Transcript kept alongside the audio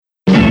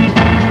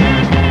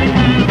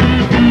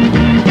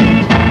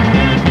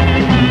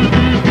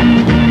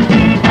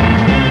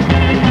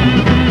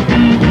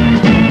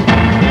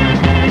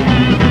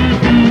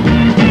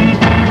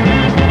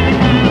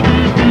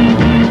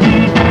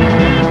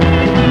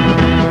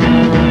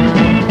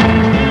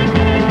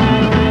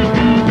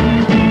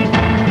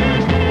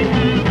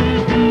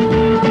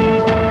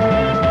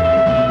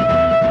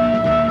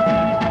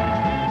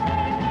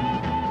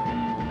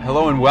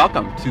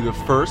welcome to the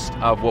first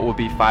of what will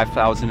be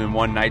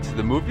 5,001 Nights of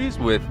the Movies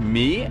with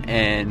me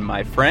and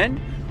my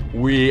friend.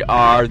 We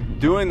are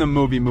doing the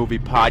Movie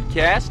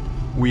podcast.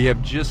 We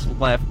have just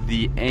left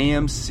the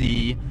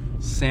AMC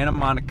Santa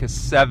Monica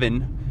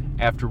 7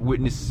 after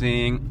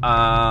witnessing,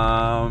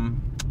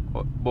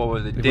 what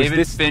was it?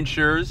 David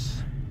Fincher's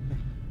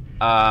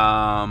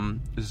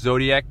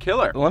Zodiac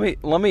Killer. Let me.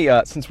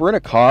 Since we're in a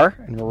car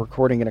and we're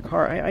recording in a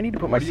car, I need to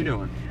put my. What are you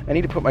doing? I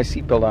need to put my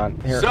seatbelt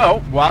on. Here. So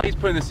while he's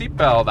putting the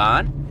seatbelt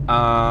on,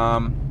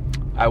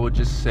 I will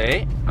just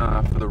say,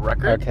 for the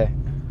record,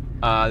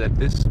 that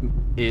this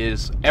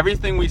is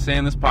everything we say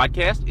in this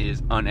podcast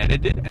is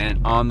unedited and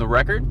on the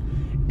record,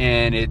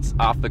 and it's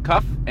off the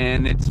cuff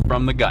and it's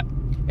from the gut.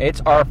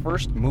 It's our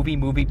first movie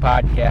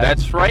podcast.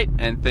 That's right,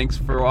 and thanks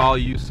for all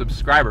you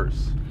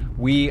subscribers.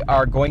 We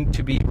are going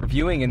to be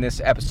reviewing in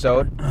this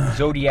episode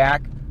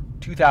Zodiac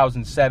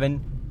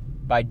 2007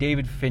 by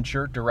David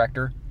Fincher,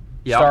 director,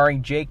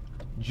 starring Jake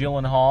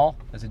Gyllenhaal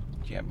as I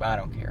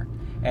don't care,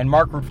 and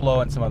Mark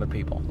Ruffalo and some other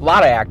people. A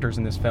lot of actors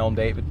in this film,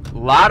 David.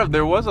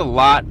 There was a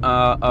lot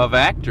of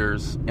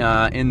actors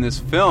in this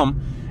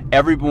film.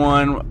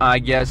 Everyone, I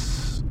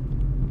guess,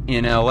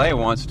 in LA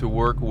wants to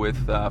work with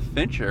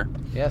Fincher.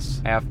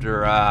 Yes.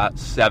 After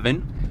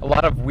 7. A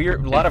lot of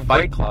Fight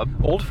great Club.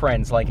 Old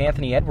friends like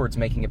Anthony Edwards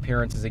making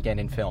appearances again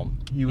in film.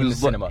 In the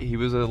cinema. He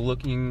was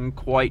looking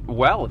quite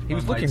well. He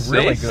was looking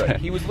really good.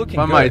 He was looking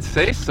good. If I might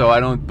say so. I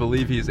don't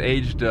believe he's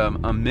aged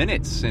a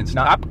minute since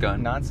Top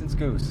Gun. Not since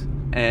Goose.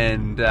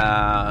 And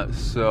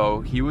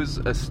so he was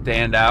a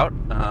standout.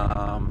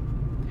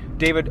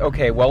 David,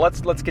 okay, well,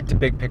 let's get to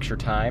big picture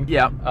time.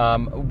 Yeah.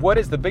 What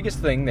is the biggest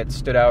thing that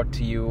stood out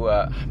to you?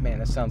 Man,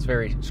 this sounds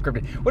very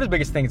scripted. What is the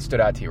biggest thing that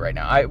stood out to you right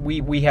now?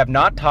 We have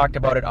not talked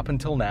about it up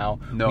until now.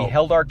 No. We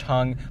held our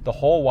tongue the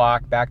whole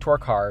walk back to our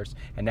cars,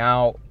 and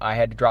now I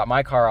had to drop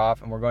my car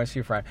off, and we're going to see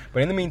a friend.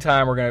 But in the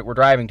meantime, we're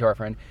driving to our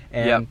friend,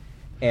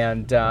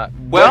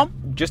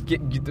 just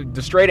get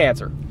the straight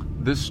answer.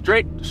 The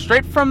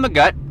straight from the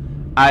gut,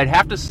 I'd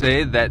have to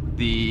say that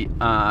the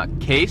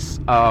case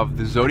of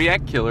the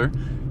Zodiac Killer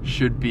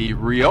should be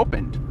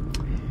reopened.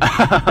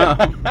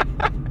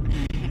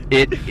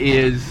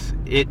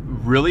 It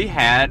really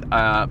had,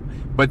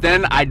 but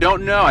then I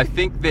don't know. I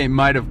think they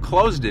might have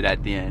closed it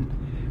at the end.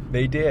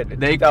 They did.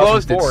 They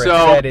closed it. So it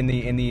said in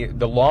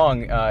the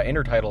long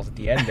intertitles at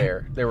the end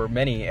there were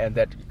many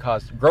that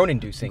caused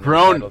groan-inducing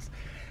intertitles.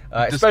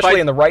 Especially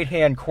in the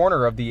right-hand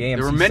corner of the AMC 7.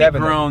 There were many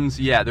groans.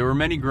 Yeah, there were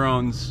many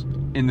groans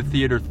in the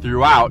theater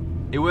throughout.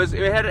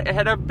 It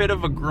had a bit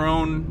of a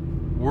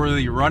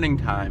groan-worthy running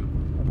time.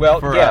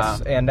 Well,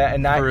 yes,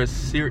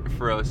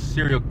 for a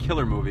serial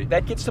killer movie.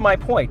 That gets to my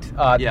point.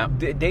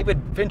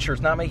 David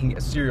Fincher's not making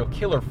a serial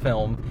killer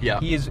film. Yeah.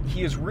 He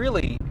is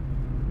really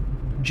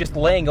just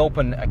laying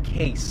open a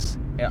case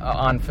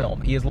on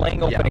film. He is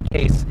laying open a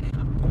case,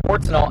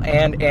 warts and all,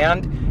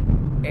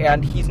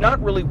 and he's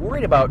not really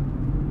worried about,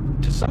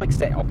 to some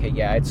extent. Okay,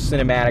 yeah, it's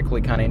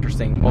cinematically kind of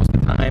interesting most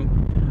of the time.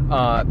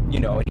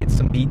 It hits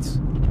some beats.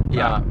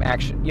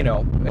 Action,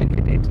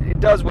 it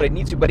does what it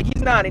needs to, but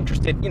he's not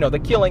interested. The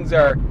killings,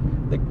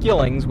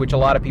 which a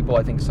lot of people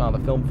I think saw the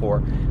film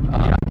for,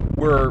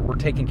 were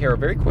taken care of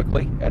very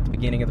quickly at the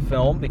beginning of the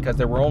film because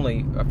there were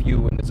only a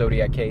few in the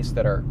Zodiac case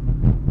that are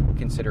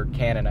considered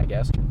canon, I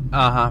guess.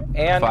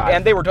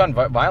 And they were done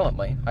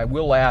violently. I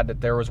will add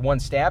that there was one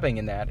stabbing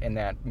in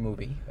that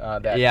movie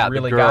that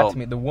really got to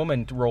me. The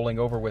woman rolling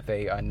over with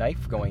a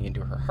knife going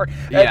into her heart.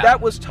 That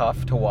was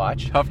tough to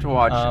watch.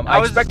 I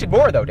expected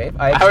more, though, Dave.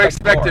 I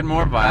expected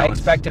more violence. I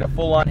expected a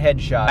full-on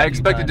headshot. I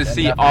expected to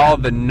see all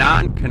the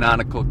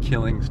non-canonical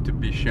killings to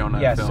be shown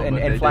on film. Yes, and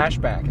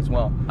flashback as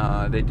well.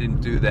 They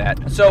didn't do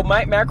that. So,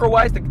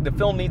 macro-wise, the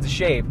film needs a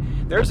shave.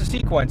 There's a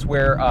sequence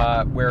where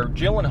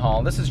Gyllenhaal,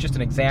 and this is just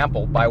an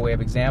example, by way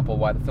of example,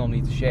 why the film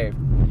needs a shave,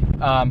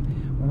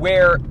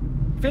 where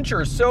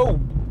Fincher is so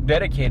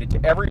dedicated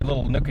to every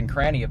little nook and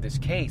cranny of this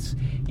case,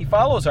 he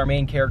follows our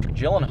main character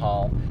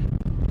Gyllenhaal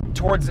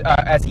towards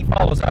as he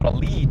follows out a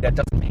lead that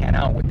doesn't pan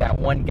out with that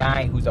one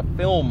guy who's a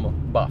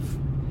film buff.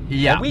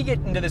 Yeah. And we get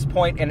into this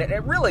point, and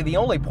really the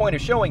only point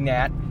of showing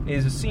that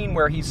is a scene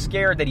where he's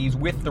scared that he's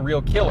with the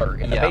real killer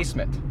in the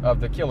basement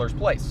of the killer's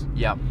place.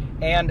 Yeah.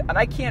 And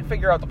I can't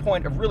figure out the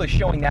point of really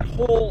showing that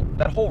whole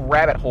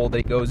rabbit hole that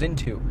he goes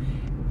into.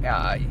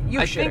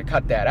 You should have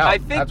cut that out. I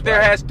think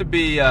there has to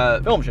be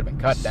film should have been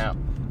cut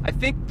down. I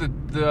think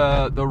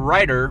the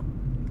writer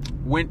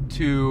went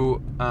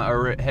to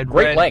or had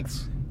great read,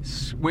 lengths.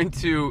 Went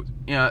to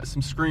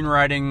some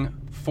screenwriting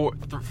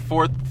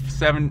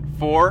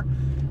 474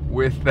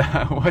 with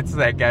what's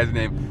that guy's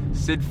name?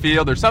 Sid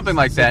Field or something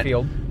like that.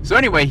 Field. So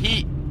anyway,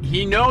 he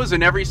knows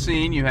in every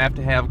scene you have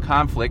to have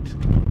conflict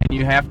and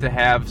you have to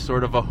have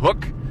sort of a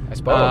hook, I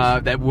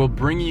suppose, that will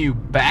bring you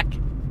back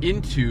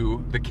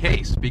into the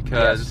case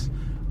because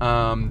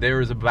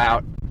there's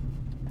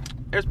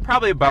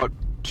probably about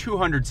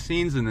 200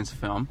 scenes in this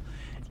film.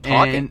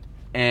 Talking.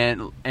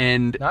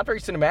 And not very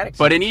cinematic.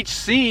 But in each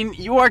scene,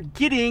 you are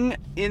getting,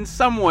 in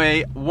some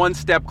way, one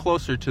step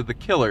closer to the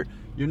killer.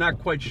 You're not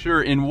quite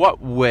sure in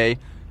what way,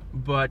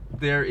 but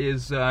there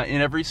is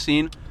in every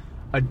scene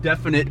a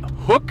definite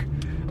hook,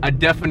 a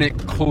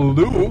definite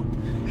clue,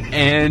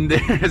 and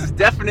there's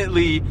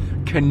definitely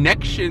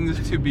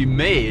connections to be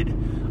made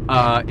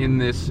in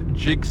this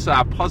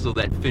jigsaw puzzle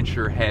that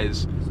Fincher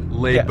has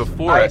laid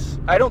before us.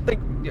 I don't think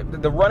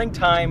the running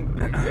time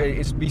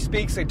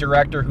bespeaks a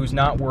director who's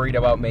not worried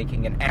about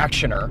making an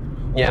actioner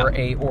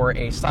or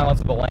a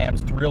Silence of the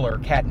Lambs thriller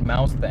cat and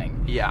mouse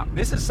thing. Yeah.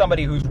 This is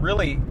somebody who's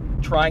really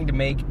trying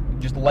to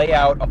just lay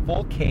out a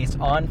full case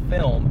on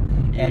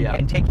film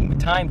and taking the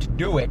time to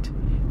do it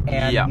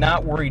and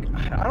not worried.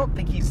 I don't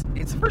think it's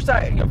the first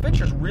time,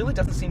 Fincher really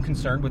doesn't seem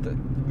concerned with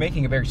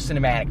making a very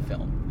cinematic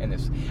film in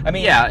this. I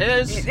mean,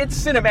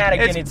 it's cinematic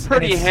it's in its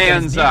pretty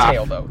hands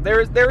detail, off. though.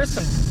 There is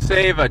some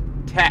save a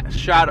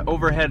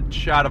overhead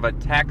shot of a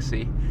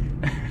taxi.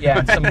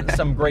 Yeah, and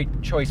some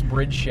great choice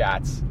bridge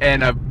shots.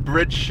 And a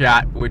bridge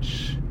shot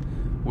which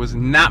was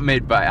not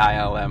made by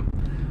ILM.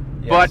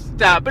 Yes.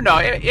 But no,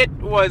 it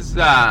was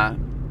not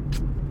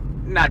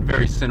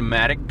very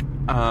cinematic.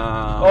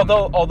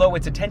 Although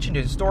its attention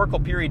to historical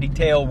period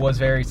detail was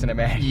very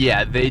cinematic.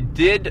 Yeah, they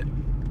did.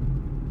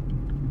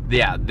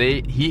 Yeah,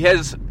 he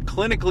has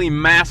clinically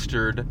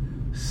mastered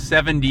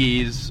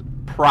 70s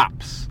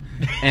props,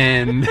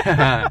 and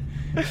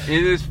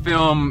in this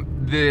film,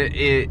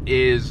 it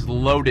is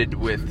loaded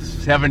with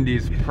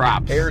 70s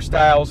props,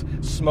 hairstyles,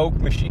 smoke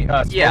machine.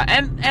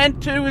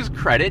 And to his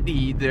credit,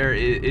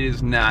 it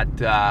is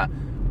not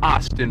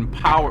Austin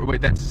Power.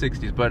 Wait, that's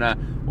 60s. But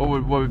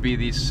what would be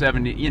the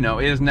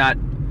 70s? It is not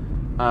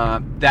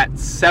that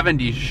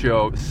 70s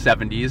show.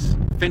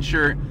 70s.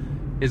 Fincher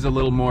is a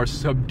little more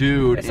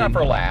subdued. It's not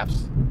for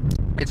laughs.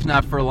 It's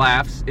not for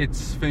laughs.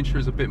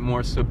 Fincher's a bit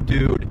more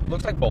subdued.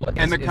 Looks like Bullet.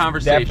 And the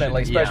conversation,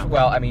 definitely, especially.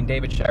 Well, I mean,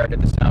 David Shire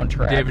did the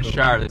soundtrack. David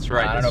Shire, that's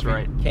right. I don't know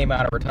if he came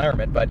out of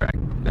retirement, but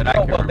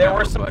there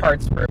were some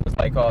parts where it was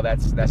like, oh,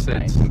 that's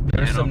nice.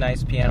 There's some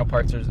nice piano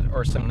parts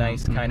or some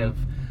nice kind of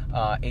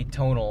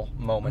atonal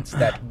moments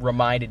that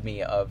reminded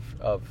me of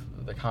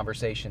the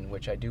conversation,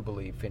 which I do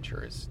believe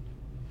Fincher is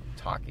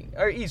talking,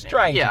 or he's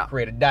trying to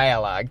create a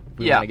dialogue.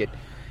 We want to get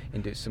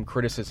into some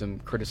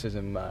criticism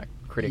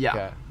critic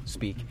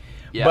speak.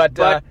 Yeah, but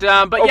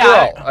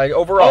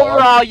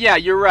overall, yeah,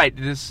 you're right.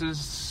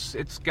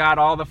 It's got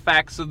all the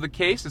facts of the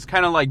case. It's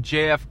kind of like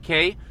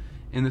JFK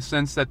in the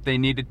sense that they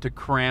needed to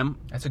cram.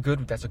 That's a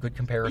good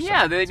comparison.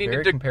 Yeah, they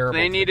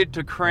needed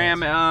to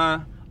cram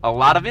a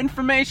lot of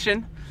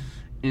information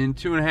in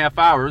 2.5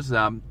 hours.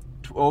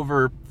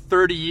 Over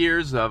 30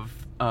 years of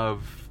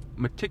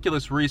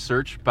meticulous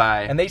research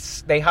by, and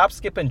they hop,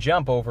 skip, and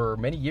jump over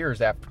many years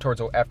after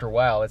a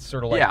while. It's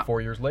sort of like 4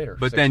 years later.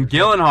 But then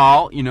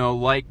Gyllenhaal,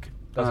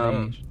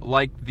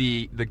 like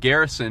the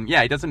Garrison,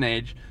 he doesn't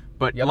age,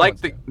 but like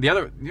the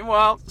other,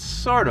 well,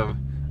 sort of.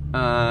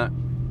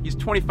 He's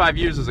 25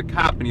 years as a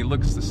cop, and he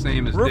looks the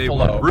same as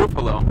Ruffalo.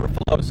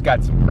 Ruffalo's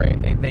got some gray.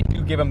 They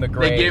do give him the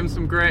gray. They gave him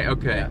some gray.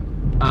 Okay.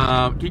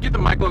 Yeah. Can you get the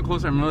mic a little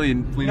closer? I'm really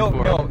leaning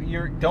forward. No,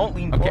 don't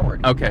lean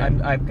forward. Okay.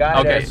 I've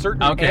got it at a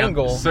certain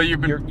angle. So you're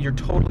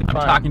totally fine.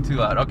 I'm talking too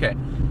loud. Okay.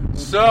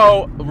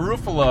 So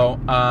Ruffalo.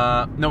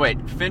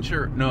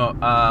 Fincher. No.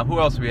 Who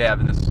else do we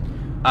have in this?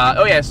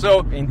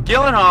 So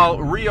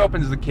Gyllenhaal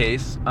reopens the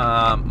case,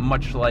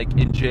 much like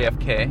in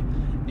JFK,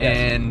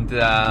 and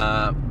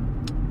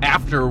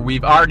after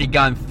we've already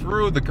gone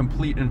through the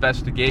complete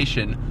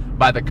investigation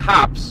by the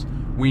cops,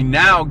 we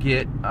now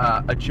get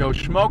a Joe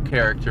Schmo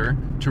character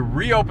to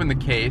reopen the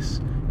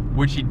case,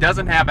 which he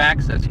doesn't have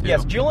access to.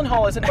 Yes,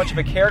 Gyllenhaal isn't much of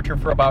a character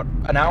for about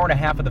an hour and a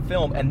half of the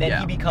film, and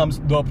then he becomes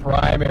the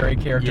primary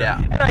character.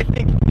 Yeah. And I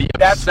think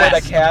that's where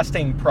the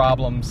casting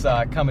problems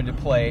come into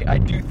play. I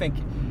do think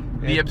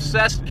the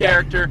obsessed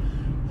character,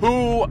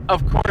 who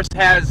of course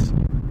has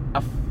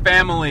a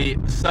family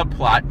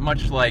subplot,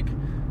 much like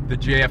the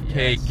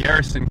JFK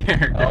Garrison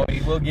character. Oh,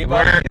 he will give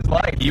up his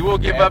life. He will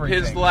give up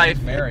his life,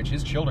 his marriage,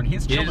 his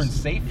children's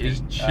safety,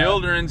 his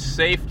children's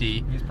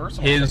safety, his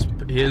personal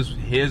safety.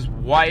 His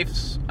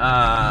wife's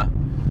love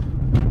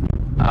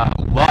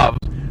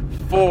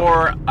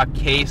for a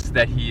case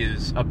that he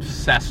is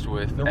obsessed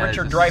with. The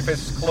Richard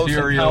Dreyfuss Close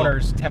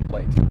Encounters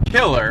template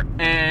killer,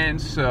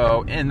 and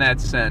so in that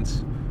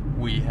sense,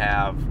 we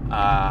have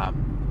a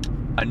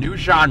new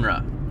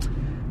genre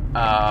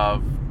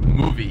of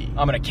movie.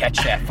 I'm gonna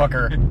catch that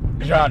fucker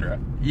genre.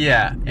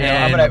 Yeah,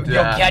 and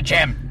you'll catch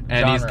him. And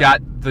genre. He's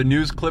got the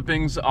news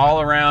clippings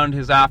all around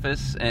his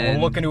office,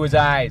 and look into his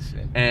eyes.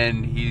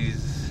 And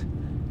he's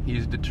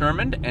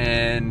determined,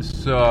 and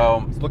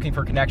so he's looking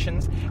for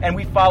connections. And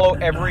we follow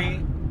it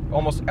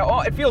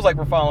feels like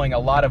we're following a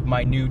lot of the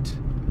minutia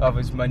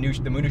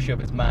of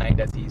his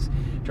mind as he's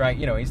trying.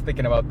 He's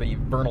thinking about the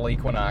vernal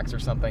equinox or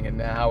something,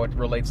 and how it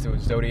relates to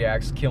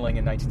Zodiac's killing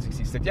in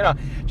 1966.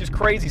 Just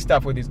crazy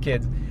stuff with these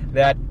kids.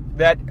 That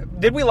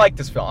did we like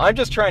this film? I'm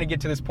just trying to get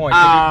to this point.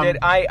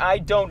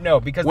 I don't know,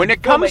 because when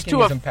it comes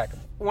to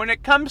impeccable. When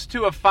it comes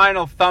to a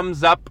final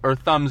thumbs up or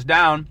thumbs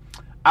down,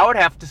 I would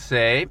have to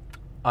say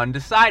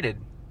undecided.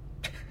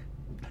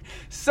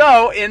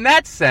 So in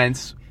that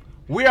sense,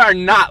 we are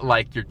not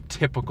like your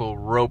typical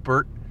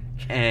Rupert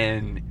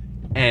and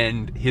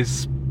and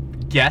his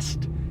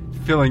guest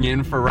filling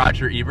in for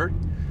Roger Ebert.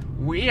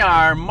 We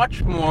are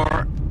much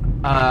more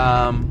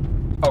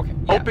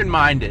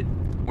open-minded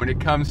when it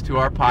comes to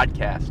our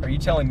podcast. Are you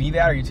telling me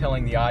that, or are you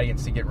telling the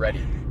audience to get ready?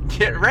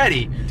 Get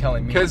ready. You're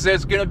telling me. Because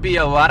there's going to be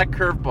a lot of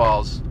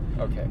curveballs.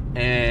 Okay.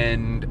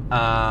 And,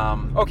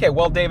 Okay,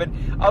 well, David,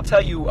 I'll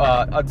tell you,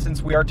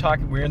 since we're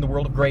in the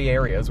world of gray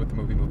areas with the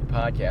Movie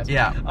Podcast.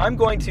 Yeah. I'm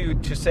going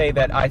to say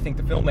that I think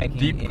the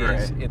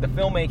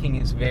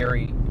filmmaking is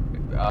very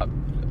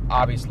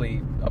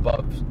obviously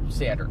above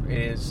standard. It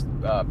is,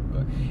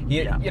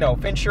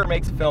 Fincher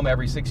makes a film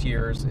every 6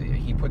 years.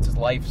 He puts his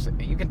life,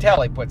 you can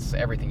tell he puts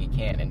everything he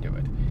can into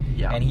it.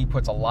 Yeah. And he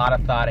puts a lot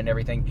of thought in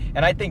everything.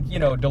 And I think,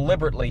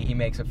 deliberately he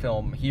makes a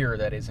film here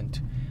that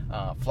isn't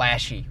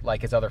flashy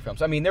like his other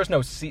films. I mean, there's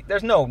no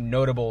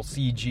notable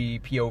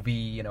CG,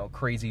 POV,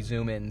 crazy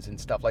zoom-ins and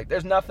stuff like.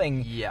 There's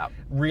nothing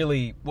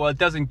really. Well, it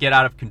doesn't get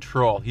out of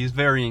control. He's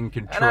very in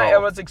control. And I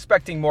was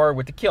expecting more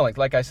with the killings,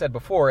 like I said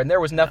before, and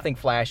there was nothing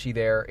flashy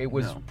there. It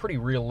was pretty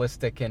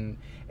realistic, and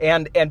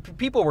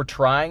people were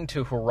trying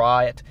to hurrah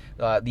it.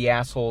 The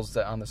assholes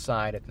on the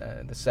side at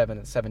the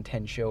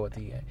 7:10 show at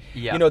the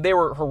they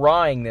were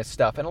hurrahing this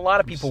stuff, and a lot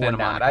of people were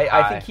not.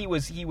 I think he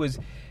was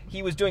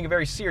doing a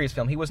very serious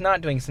film. He was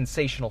not doing a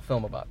sensational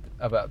film about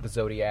the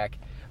Zodiac,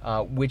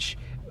 which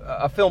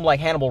a film like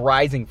Hannibal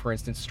Rising, for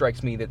instance,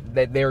 strikes me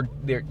that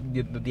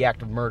the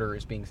act of murder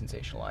is being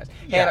sensationalized.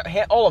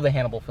 Yeah. All of the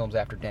Hannibal films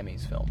after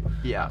Demi's film,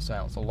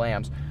 Silence of the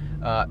Lambs.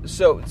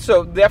 So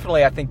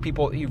definitely, I think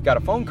you've got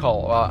a phone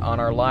call on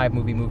our live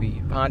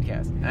movie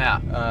podcast. Yeah.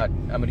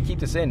 I'm going to keep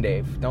this in,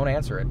 Dave. Don't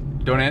answer it.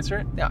 Don't answer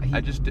it? Yeah. I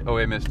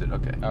missed it.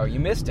 Okay. Oh, you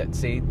missed it.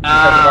 See,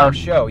 because of our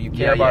show, you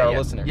care about our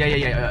listeners.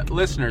 Yeah.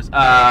 Listeners.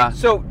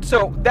 So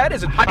that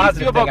is a how positive do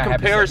you feel about thing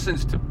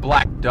comparisons to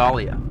Black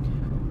Dahlia?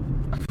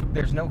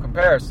 There's no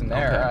comparison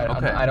there.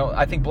 Okay.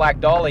 I think Black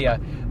Dahlia.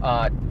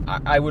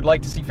 I would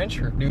like to see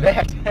Fincher do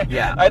that.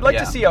 Yeah. I'd like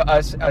to see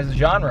a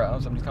genre.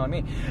 Somebody's calling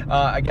me.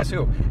 I guess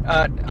who?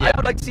 I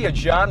would like to see a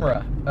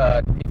genre.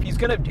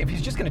 If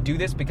he's just gonna do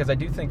this, because I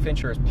do think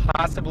Fincher is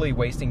possibly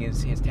wasting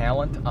his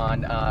talent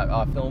on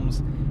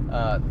films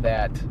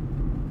that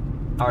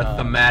are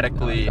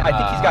thematically. I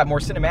think he's got more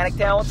cinematic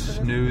talents.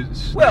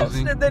 Snoozing. Well,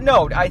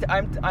 no.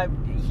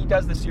 He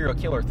does the serial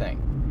killer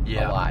thing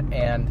a lot,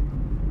 and.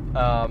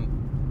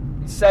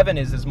 Seven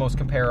is his most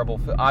comparable.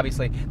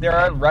 Obviously, there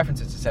are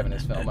references to Seven in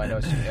this film. I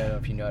don't know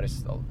if you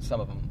noticed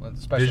some of them,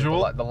 especially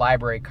the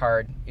library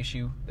card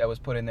issue that was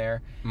put in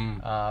there.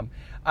 But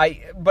I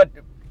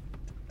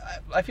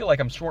feel like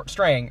I'm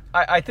straying.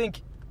 I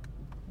think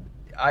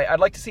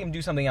I'd like to see him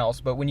do something else.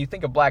 But when you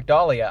think of Black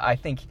Dahlia, I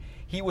think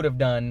he would have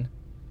done.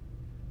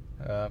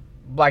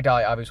 Black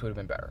Dahlia obviously would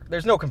have been better.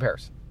 There's no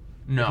comparison.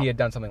 No, if he had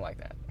done something like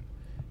that.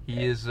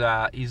 He's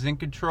in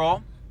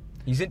control.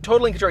 He's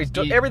totally in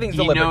control. Everything's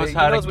deliberate. He knows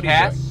how to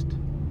cast.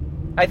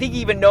 I think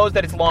he even knows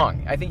that it's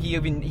long. I think he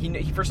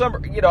for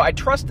some, I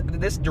trust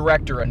this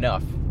director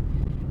enough.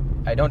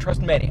 I don't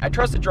trust many. I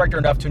trust the director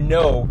enough to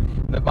know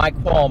that my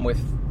qualm with,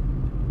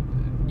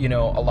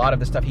 a lot of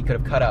the stuff he could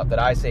have cut out, that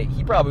I say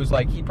he'd probably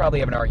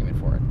have an argument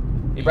for it.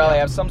 He'd probably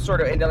have some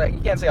sort of, and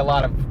you can't say a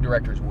lot of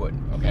directors would,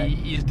 okay?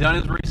 He's done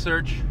his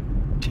research,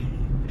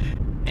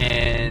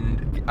 and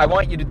I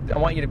want you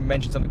to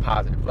mention something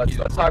positive. Let's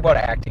talk about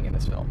acting in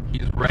this film.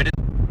 He's read it.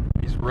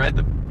 He's read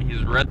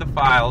the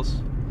files.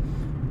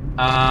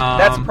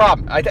 That's the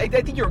problem. I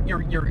think you're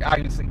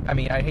obviously. I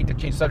mean, I hate to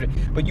change the subject,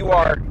 but you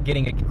are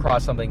getting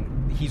across something.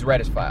 He's read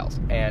his files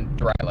and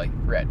dryly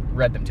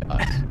read them to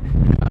us.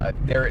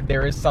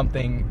 There is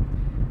something.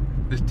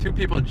 There's two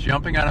people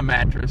jumping on a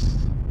mattress,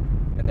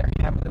 and they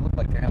look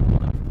like they're having a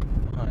lot of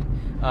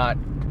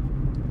fun.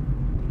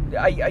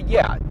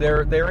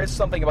 There is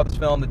something about this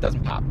film that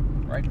doesn't pop,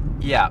 right?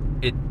 Yeah,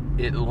 it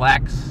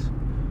lacks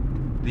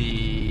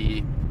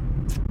the.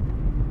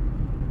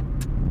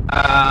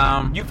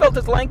 You felt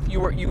its length.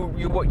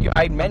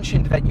 I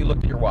mentioned that you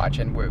looked at your watch,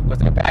 and was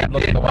it a bad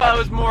look at the watch? Well, it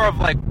was more of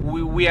like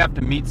we have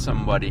to meet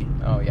somebody.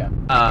 Oh yeah.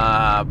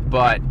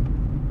 But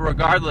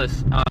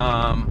regardless,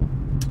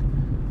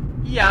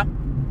 yeah,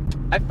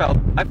 I felt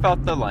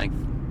the length.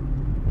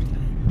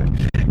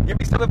 Give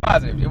me something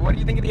positive. What do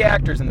you think of the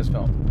actors in this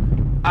film?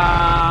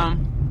 Oh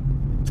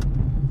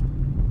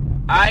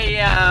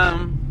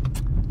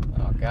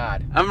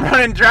God. I'm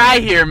running dry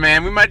here,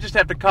 man. We might just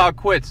have to call it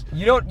quits.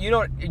 You don't.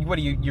 What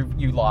are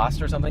you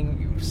lost or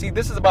something? See,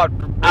 this is about.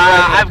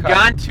 I've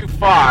gone too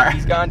far.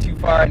 He's gone too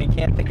far, and he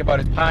can't think about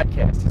his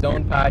podcast, his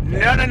own podcast.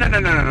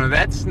 No.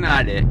 That's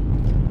not it.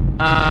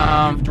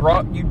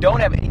 You don't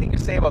have anything to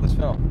say about this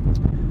film.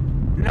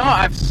 No,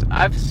 I've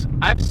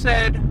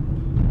said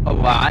a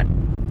lot,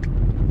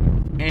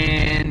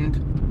 and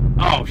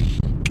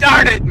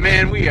darn it,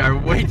 man, we are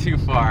way too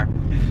far,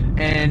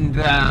 and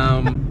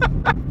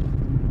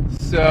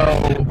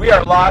so we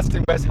are lost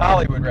in West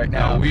Hollywood right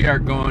now. We are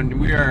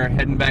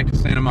heading back to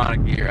Santa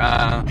Monica here.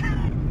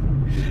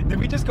 Did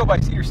we just go by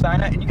Cedar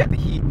Sinai? And you got the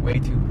heat way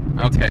too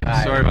Okay,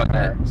 sorry about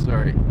that.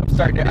 Sorry. I'm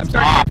starting.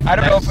 Off. I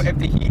don't know if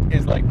the heat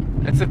is like.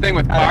 That's the thing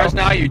with cars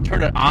now. You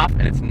turn it off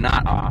and it's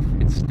not off.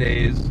 It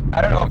stays.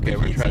 I don't know Okay, if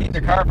we're the heat's trying heating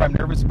to the car. If I'm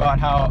nervous about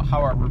how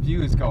our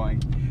review is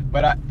going,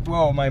 but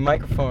whoa, my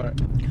microphone.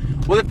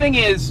 Well, the thing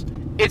is,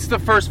 it's the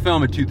first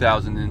film of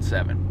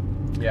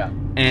 2007. Yeah.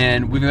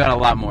 And we've got a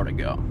lot more to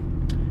go.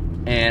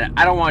 And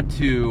I don't want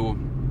to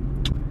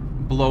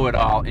blow it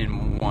all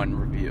in one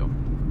review.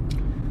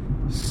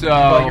 So.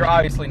 Well, you're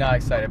obviously not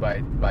excited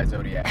by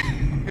Zodiac.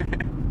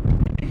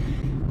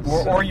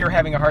 Or you're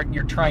having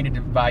you're trying to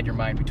divide your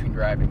mind between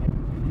driving it.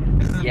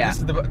 This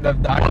is the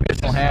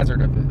occupational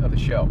hazard of the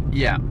show.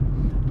 Yeah.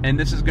 And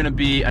this is going to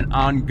be an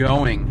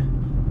ongoing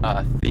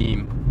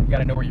theme. You got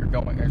to know where you're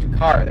going. There's a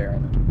car there.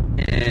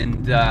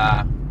 And,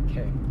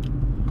 okay.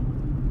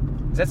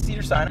 Is that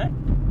Cedar Sinai?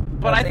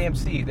 But that's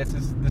AMC. This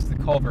is the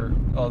Culver.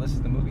 Oh, this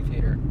is the movie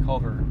theater.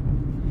 Culver.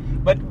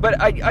 But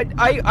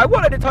I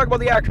wanted to talk about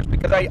the actors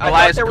because I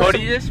Elias thought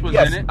Koteas was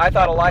in it. I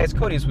thought Elias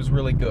Koteas was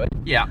really good.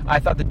 Yeah. I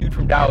thought the dude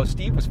from Dallas,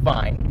 Steve, was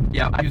fine.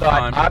 Yeah, I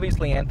thought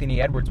obviously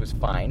Anthony Edwards was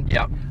fine.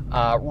 Yeah.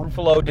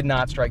 Ruffalo did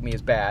not strike me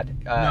as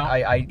bad. No.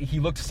 He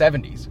looked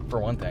 70s for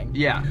one thing.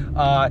 Yeah.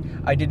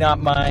 I did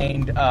not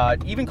mind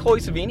even Chloe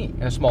Savini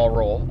in a small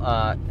role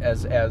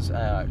as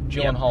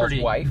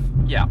Gyllenhaal's wife.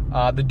 Yeah.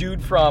 The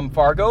dude from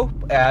Fargo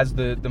as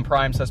the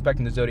prime suspect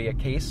in the Zodiac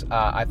case.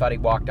 I thought he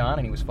walked on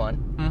and he was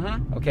fun.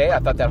 Mm-hmm. Okay, I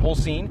thought that whole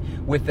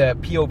scene with the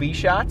POV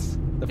shots,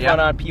 the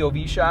front-on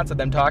POV shots of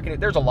them talking.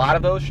 There's a lot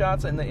of those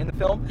shots in the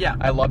film. Yeah.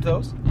 I loved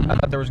those. Mm-hmm. I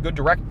thought there was good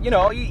direct.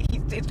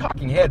 It's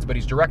talking heads, but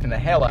he's directing the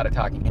hell out of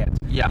talking heads.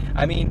 Yeah.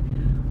 I mean,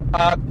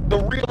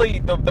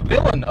 the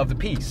villain of the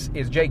piece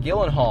is Jake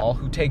Gyllenhaal,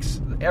 who takes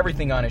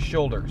everything on his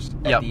shoulders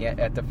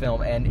at the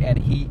film, and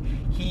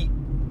he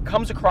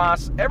comes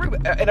across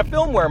in a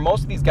film where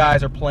most of these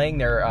guys are playing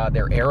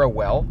their era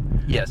well.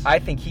 Yes. I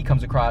think he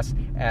comes across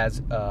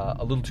as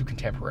a little too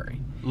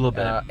contemporary, a little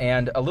bit,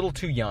 and a little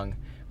too young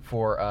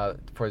for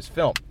his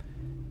film,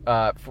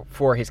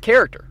 for his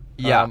character.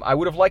 Yeah. I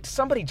would have liked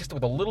somebody just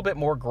with a little bit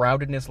more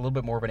groundedness, a little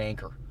bit more of an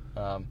anchor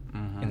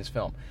in this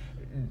film.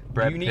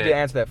 Brad you need Pitt. to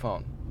answer that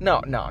phone. No.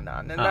 I'm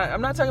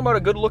not talking about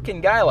a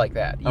good-looking guy like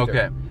that either.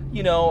 Okay.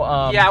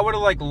 Yeah, I would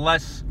have liked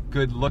less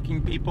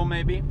good-looking people,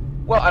 maybe.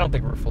 Well, I don't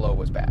think Ruffalo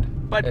was bad.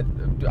 But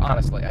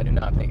honestly, I do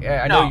not think.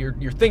 I know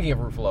you're thinking of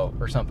Ruffalo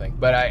or something,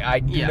 but I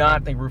do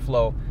not think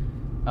Ruffalo.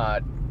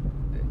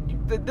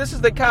 This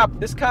is the cop.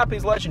 This cop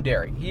is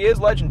legendary. He is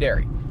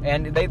legendary,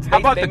 and they How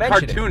about they the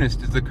mentioned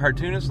cartoonist? Is the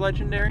cartoonist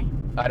legendary?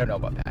 I don't know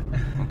about that.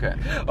 Okay.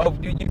 Oh,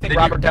 you think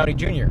Robert Downey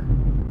Jr.?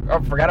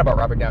 Oh, forgot about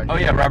Robert Downey Jr. Oh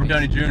yeah, Robert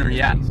Downey Jr.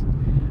 Yeah.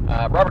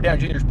 Robert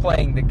Downey Jr. is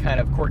playing the kind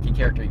of quirky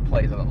character he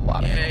plays in a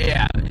lot of films.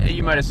 Yeah,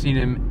 you might have seen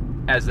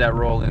him as that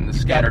role in The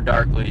Scanner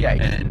Darkly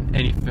and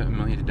any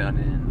film he's done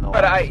in.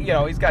 But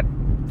he's got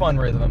fun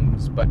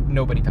rhythms, but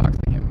nobody talks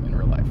like him in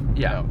real life.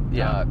 Yeah.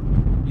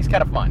 He's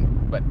kind of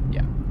fun, but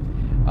yeah.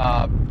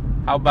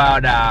 How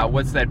about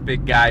what's that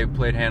big guy who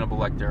played Hannibal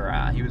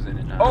Lecter? He was in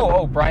it.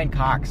 Brian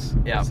Cox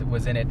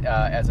was in it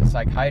as a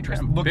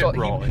psychiatrist.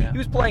 He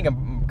was playing a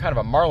kind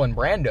of a Marlon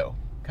Brando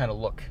kind of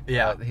look.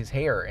 Yeah. His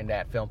hair in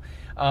that film.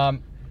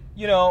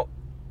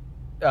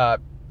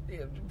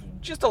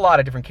 Just a lot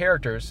of different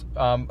characters.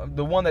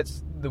 The one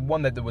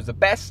that was the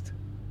best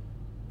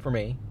for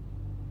me.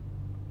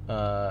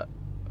 I'm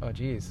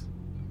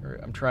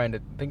trying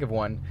to think of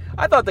one.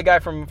 I thought the guy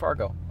from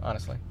Fargo,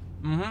 honestly.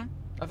 Mm-hmm. I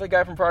thought the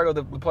guy from Fargo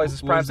that plays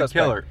this prime suspect.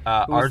 Killer?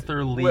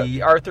 Arthur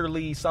Lee. Arthur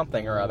Lee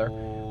something or other.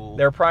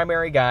 Their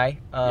primary guy.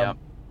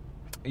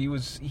 He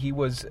was,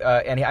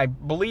 and I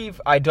believe,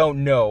 I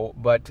don't know,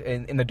 but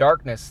in the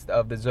darkness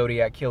of the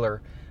Zodiac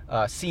Killer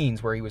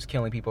scenes where he was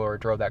killing people or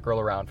drove that girl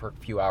around for a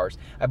few hours,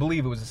 I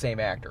believe it was the same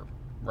actor,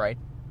 right?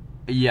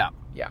 Yeah.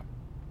 Yeah.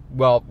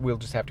 Well, we'll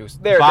just have to.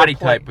 Body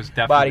type was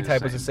definitely body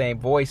type was the same.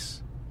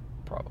 Voice,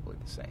 probably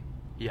the same.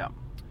 Yeah.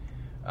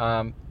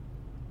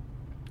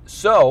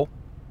 So,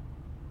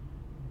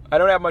 I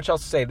don't have much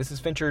else to say. This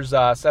is Fincher's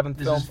seventh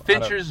film. This is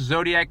Fincher's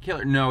Zodiac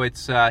Killer. No,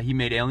 it's he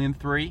made Alien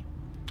 3.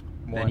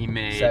 Then he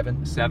made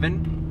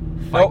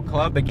 7. Fight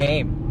Club. The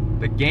Game.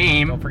 The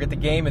Game. Don't forget the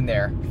Game in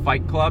there.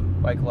 Fight Club.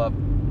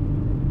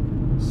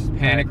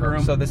 Panic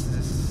Room. So this is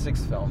his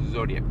sixth film.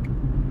 Zodiac.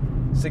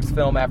 Sixth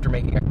film after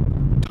making a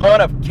ton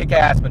of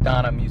kick-ass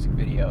Madonna music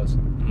videos.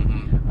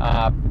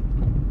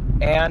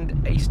 Mm-hmm.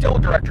 And he's still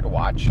a director to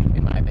watch,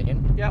 in my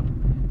opinion. Yep.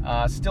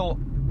 Still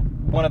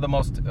one of the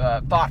most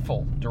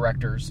thoughtful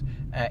directors,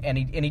 and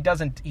he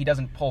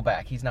doesn't pull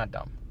back. He's not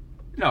dumb.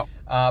 No.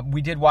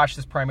 We did watch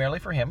this primarily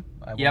for him.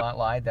 I will Yep. not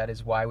lie. That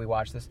is why we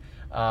watched this.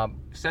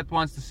 Seth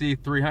wants to see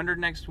 300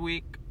 next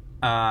week.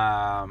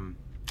 I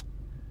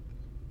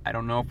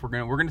don't know if we're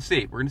gonna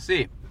see. We're gonna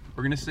see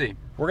what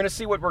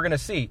we're gonna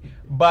see.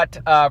 But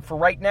for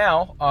right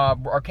now,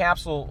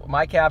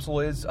 my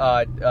capsule is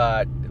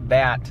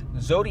that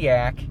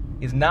Zodiac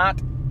is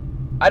not.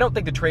 I don't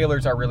think the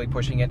trailers are really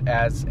pushing it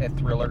as a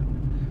thriller.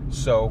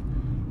 So,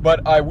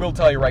 but I will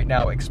tell you right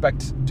now,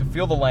 expect to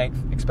feel the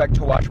length. Expect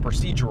to watch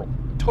procedural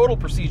total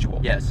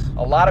procedural. Yes.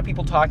 A lot of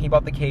people talking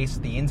about the case,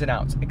 the ins and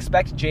outs.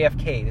 Expect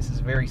JFK. This is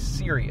very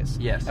serious.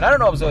 Yes. And I don't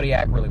know if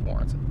Zodiac really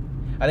warrants it.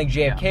 I think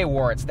JFK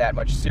warrants that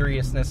much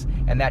seriousness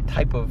and that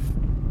type of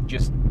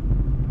just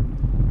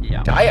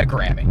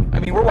diagramming. I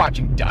mean, we're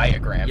watching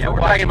diagrams. Yeah,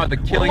 we're talking about the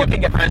killing We're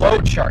looking of the at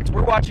president. flow charts.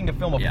 We're watching a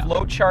film of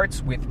flow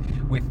charts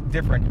with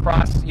different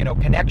cross,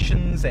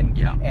 connections and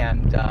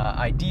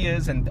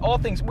ideas and all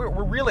things. We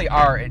really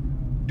are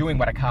doing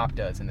what a cop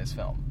does in this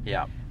film.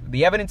 Yeah.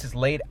 The evidence is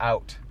laid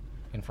out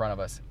in front of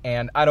us,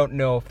 and I don't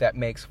know if that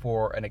makes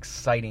for an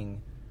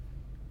exciting.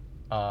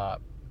 I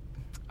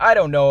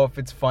don't know if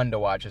it's fun to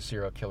watch a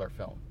serial killer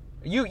film.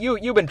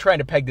 You've been trying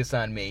to peg this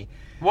on me.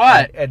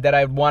 What? That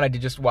I wanted to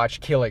just watch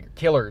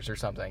killers or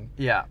something.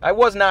 Yeah. I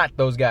was not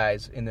those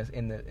guys in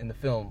the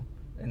film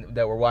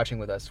that were watching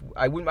with us.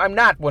 I'm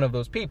not one of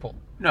those people.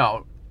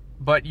 No,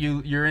 but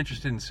you're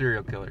interested in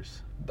serial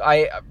killers.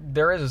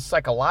 There is a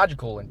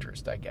psychological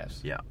interest, I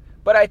guess. Yeah.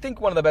 But I think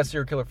one of the best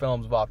serial killer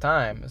films of all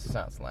time is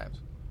Silence of the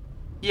Lambs.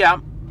 Yeah.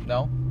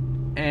 No?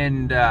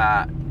 And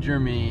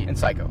Jeremy... And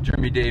Psycho.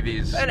 Jeremy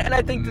Davies. And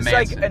I think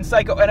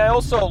Psycho... And I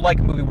also like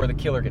a movie where the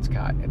killer gets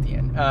caught at the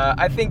end.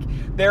 I think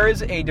there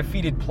is a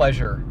defeated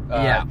pleasure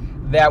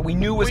that we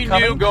knew was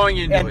coming. We knew going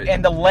into it.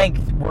 And the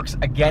length works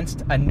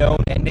against a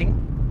known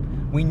ending.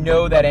 We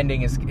know that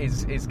ending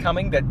is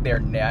coming, that they're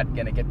not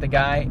going to get the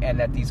guy, and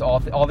that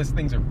all these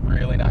things are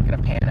really not going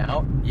to pan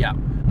out. Yeah.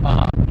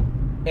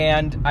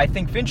 And I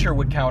think Fincher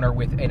would counter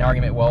with an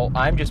argument, well,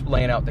 I'm just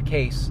laying out the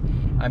case.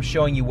 I'm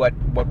showing you what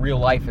real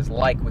life is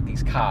like with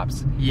these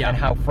cops and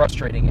how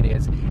frustrating it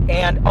is.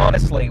 And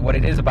honestly, what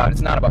it is about,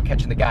 it's not about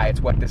catching the guy.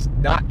 It's what this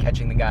not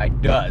catching the guy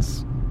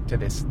does to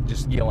this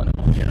just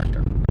Gyllenhaal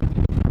character.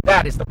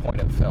 That is the point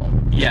of the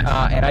film. Yes.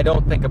 And I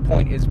don't think a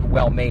point is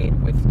well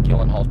made with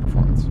Gyllenhaal's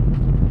performance.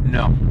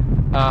 No.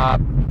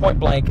 Point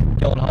blank,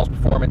 Gyllenhaal's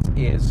performance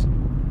is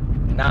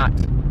not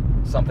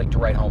something to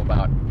write home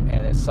about,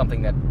 and it's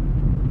something that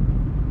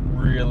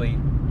really...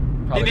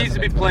 He needs to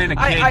be playing a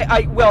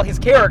kid. Well, his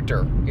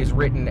character is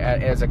written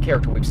as a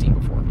character we've seen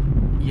before.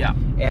 Yeah.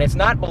 And it's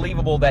not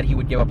believable that he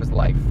would give up his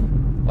life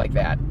like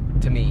that,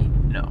 to me.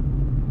 No.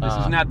 This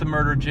is not the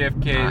murder of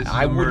JFK.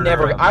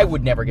 I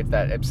would never get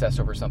that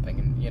obsessed over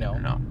something,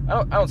 No.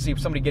 I don't see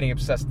somebody getting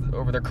obsessed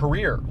over their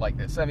career like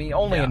this. I mean,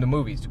 only in the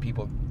movies do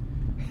people...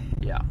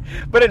 Yeah.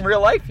 But in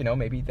real life,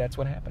 maybe that's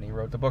what happened. He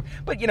wrote the book.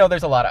 But,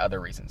 there's a lot of other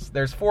reasons.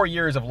 There's 4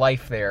 years of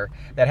life there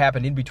that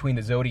happened in between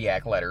the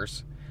Zodiac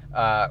letters,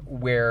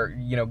 where,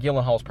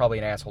 Gyllenhaal's probably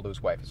an asshole to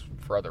his wife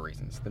for other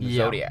reasons than the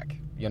Zodiac.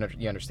 You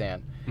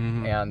understand?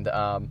 Mm-hmm.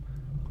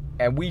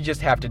 And we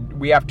just have to,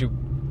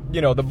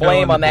 the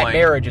blame on that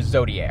marriage is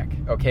Zodiac,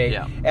 okay?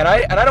 Yeah. And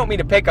I don't mean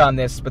to pick on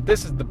this, but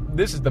this is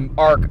the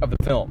arc of the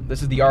film.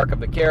 This is the arc of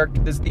the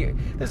character. This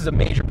is a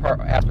major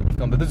aspect of the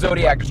film. That the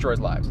Zodiac destroys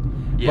lives.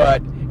 Yeah.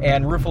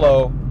 And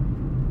Ruffalo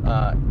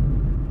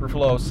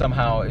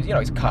somehow,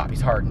 he's a cop.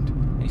 He's hardened.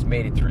 And he's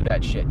made it through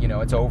that shit.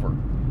 It's over.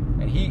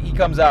 And he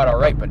comes out all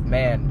right, but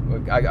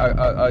man,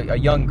 a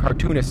young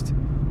cartoonist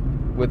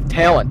with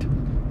talent,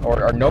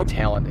 or no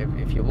talent,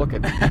 if you look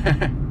at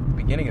the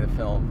beginning of the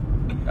film.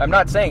 I'm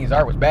not saying his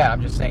art was bad.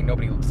 I'm just saying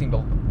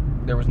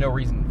there was no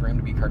reason for him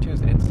to be a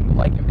cartoonist. They didn't seem to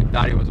like him. They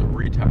thought he was a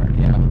retard.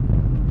 Yeah.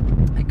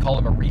 They call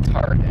him a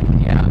retard.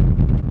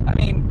 And I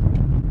mean,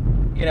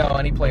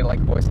 and he played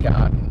like Boy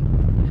Scout.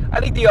 And I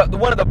think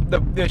one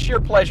of the sheer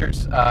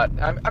pleasures.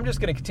 I'm just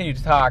going to continue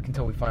to talk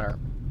until we find our.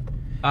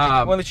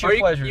 One of the sheer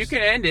pleasures. You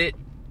can end it.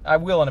 I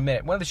will in a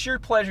minute. One of the sheer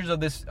pleasures of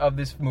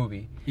this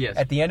movie. Yes.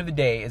 At the end of the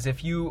day, is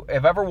if you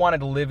have ever wanted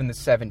to live in the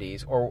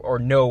 70s or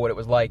know what it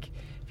was like.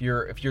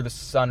 If you're the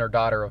son or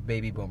daughter of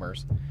baby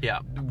boomers,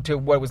 to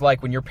what it was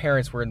like when your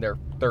parents were in their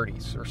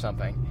 30s or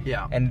something,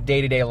 and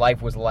day-to-day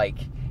life was like,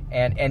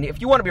 and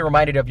if you want to be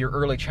reminded of your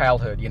early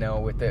childhood,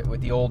 with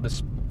the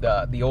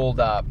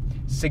old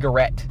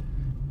cigarette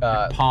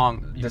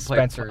Pong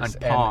dispensers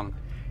and Pong.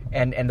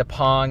 And the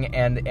Pong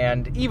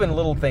and even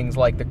little things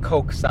like the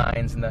Coke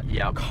signs and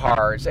the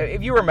cars.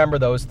 If you remember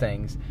those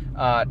things,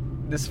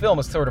 this film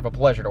is sort of a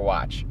pleasure to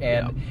watch.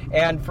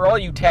 And for all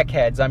you tech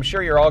heads, I'm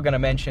sure you're all going to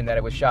mention that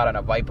it was shot on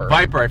a Viper.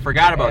 I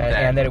forgot about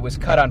that. And that it was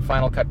cut on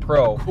Final Cut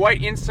Pro.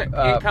 Quite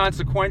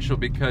inconsequential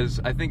because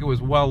I think it was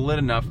well lit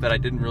enough that I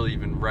didn't really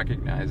even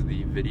recognize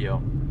the video.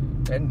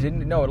 And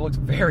it looked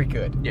very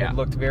good. Yeah. It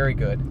looked very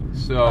good.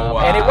 So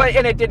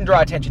and it didn't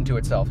draw attention to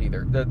itself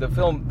either. The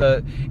film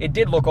it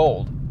did look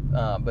old.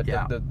 But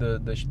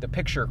the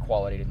picture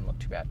quality didn't look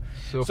too bad.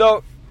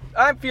 So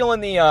I'm feeling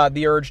the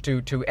urge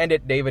to end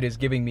it. David is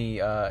giving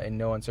me in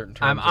no uncertain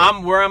terms.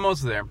 We're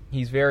almost there.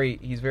 He's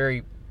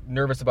very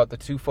nervous about the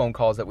 2 phone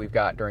calls that we've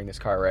got during this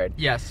car ride.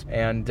 Yes.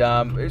 And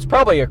it's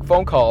probably a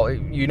phone call.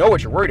 You know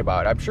what you're worried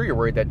about. I'm sure you're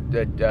worried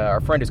that our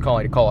friend is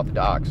calling to call off the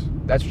dogs.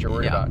 That's what you're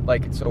worried about.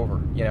 Like it's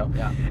over, Yeah.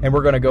 And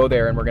we're going to go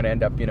there and we're going to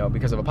end up,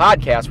 because of a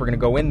podcast, we're going to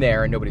go in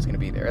there and nobody's going to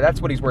be there. That's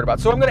what he's worried about.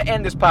 So I'm going to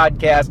end this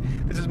podcast.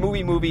 This is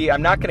Movie.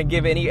 I'm not going to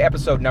give any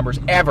episode numbers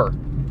ever.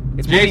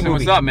 It's Jason,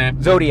 movie. What's up,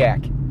 man?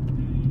 Zodiac.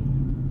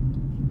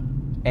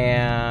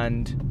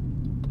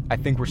 And I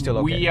think we're still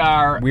okay. We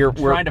are We're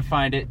trying to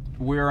find it.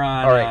 We're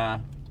on. All right.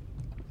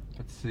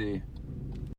 Let's see.